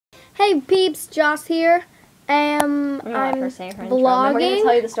Hey peeps, Joss here. I'm vlogging. And we're going to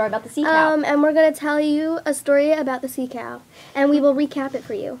tell you the story about the sea cow. And we're going to tell you a story about the sea cow. And we will recap it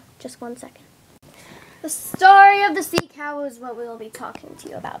for you. Just 1 second. The story of the sea cow is what we will be talking to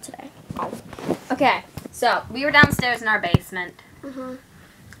you about today. Okay, so we were downstairs in our basement. Mm-hmm.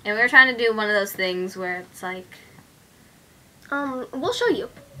 And we were trying to do one of those things where it's like... we'll show you.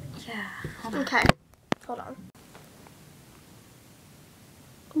 Yeah, hold on. Okay, hold on.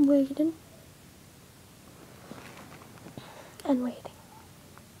 Waiting. And waiting.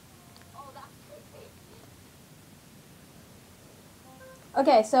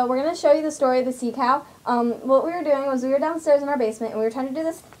 Okay, so we're going to show you the story of the sea cow. What we were doing was we were downstairs in our basement and we were trying to do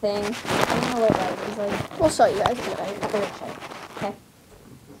this thing. I don't know what it was. It was like... We'll show you guys. Okay.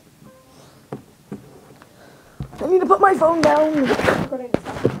 I need to put my phone down.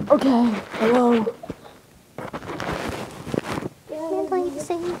 Okay, hello. Feeling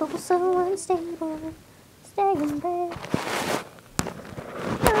stable, so unstable. Stay in bed.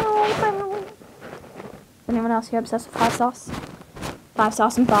 Anyone else here obsessed with hot sauce? 5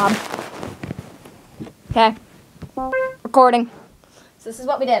 sauce and Bob. Okay. Recording. So this is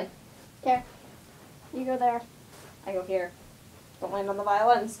what we did. Here. You go there. I go here. Don't land on the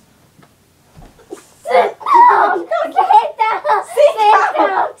violins. Sit down! Sit down! Sit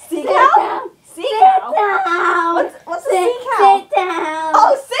down! Sea cow? Sea cow? Down! What's a sea cow? Sit down!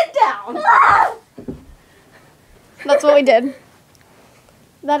 Oh, sit down! That's what we did.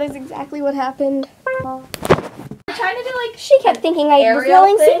 That is exactly what happened. We're trying to do like... She kept thinking I was Aerial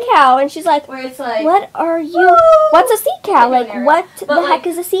yelling thing? sea cow, and she's like, Where it's like... "What are you? What's a sea cow? Like an Like, aerial. what But the like, heck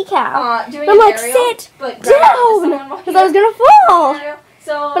is a sea cow?" doing I'm an like, aerial, "Sit but down," because I was gonna fall.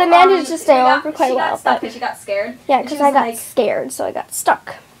 So, But I managed to stay on for quite a while, She got stuck but- because she got scared. Yeah, And she because was I got like, scared, so I got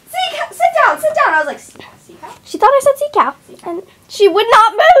stuck. Sea cow, sit down, sit down. I was like, sea cow? She thought I said sea cow, and she would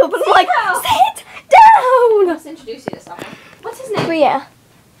not move. And I'm like, cow. "Sit down." Let's introduce you to someone. What's his name? But yeah,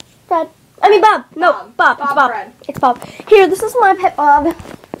 Fred. I mean Bob. No, Bob. It's Bob. Fred. It's Bob. Here, this is my pet Bob.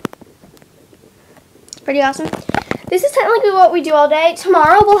 Pretty awesome. This is technically what we do all day.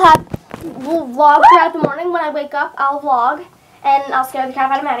 Tomorrow we'll vlog throughout the morning. When I wake up, I'll vlog, and I'll scare the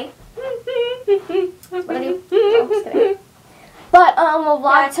crap out of Maddie. What I do? Oh, just kidding. But we'll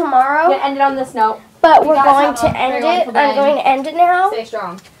vlog tomorrow. We're gonna end it on this note. But You we're guys going have to a very end it. wonderful I'm day. going to end it now. Stay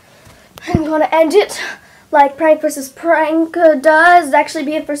strong. I'm going to end it like Prank versus Prank does. Actually,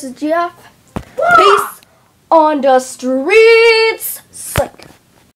 BF versus GF. Peace on the streets. Sick.